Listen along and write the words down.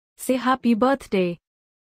Say happy birthday.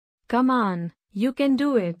 Come on, you can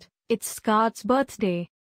do it. It's Scott's birthday.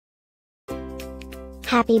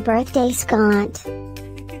 Happy birthday, Scott.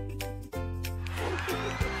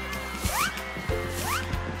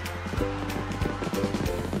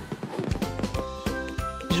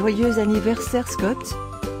 Joyeux anniversaire, Scott.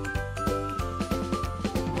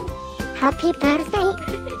 Happy birthday,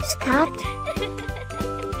 Scott.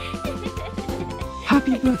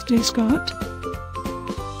 Happy birthday, Scott.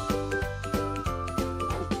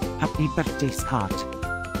 Happy birthday, Scott.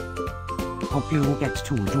 Hope you get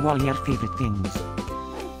to do all your favorite things.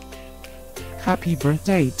 Happy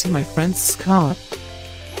birthday to my friend Scott.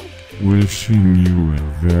 Wishing you a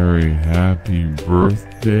very happy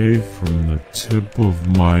birthday from the tip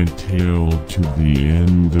of my tail to the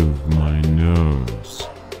end of my nose.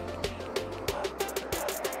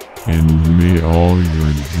 And may all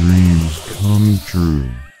your dreams come true.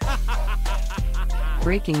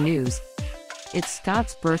 Breaking news. It's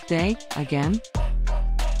Scott's birthday, again?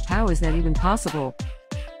 How is that even possible?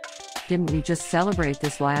 Didn't we just celebrate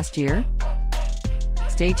this last year?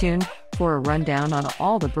 Stay tuned for a rundown on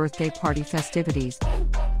all the birthday party festivities.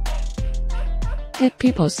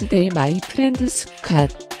 Happy birthday, my friend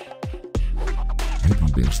Scott. Happy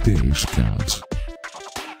birthday, Scott.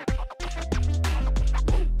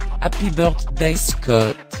 Happy birthday,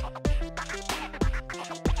 Scott.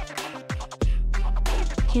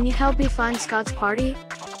 Can you help me find Scott's party?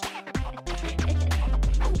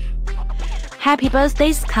 Happy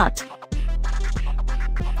birthday, Scott.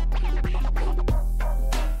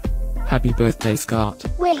 Happy birthday, Scott.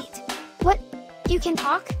 Wait, what? You can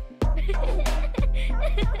talk?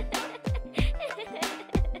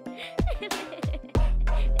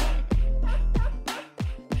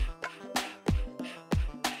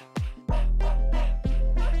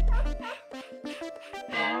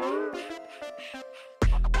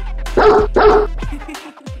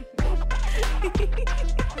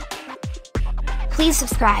 Please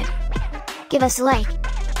subscribe, give us a like,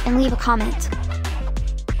 and leave a comment.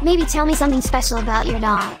 Maybe tell me something special about your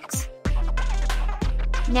dogs.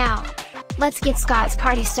 Now, let's get Scott's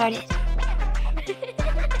party started.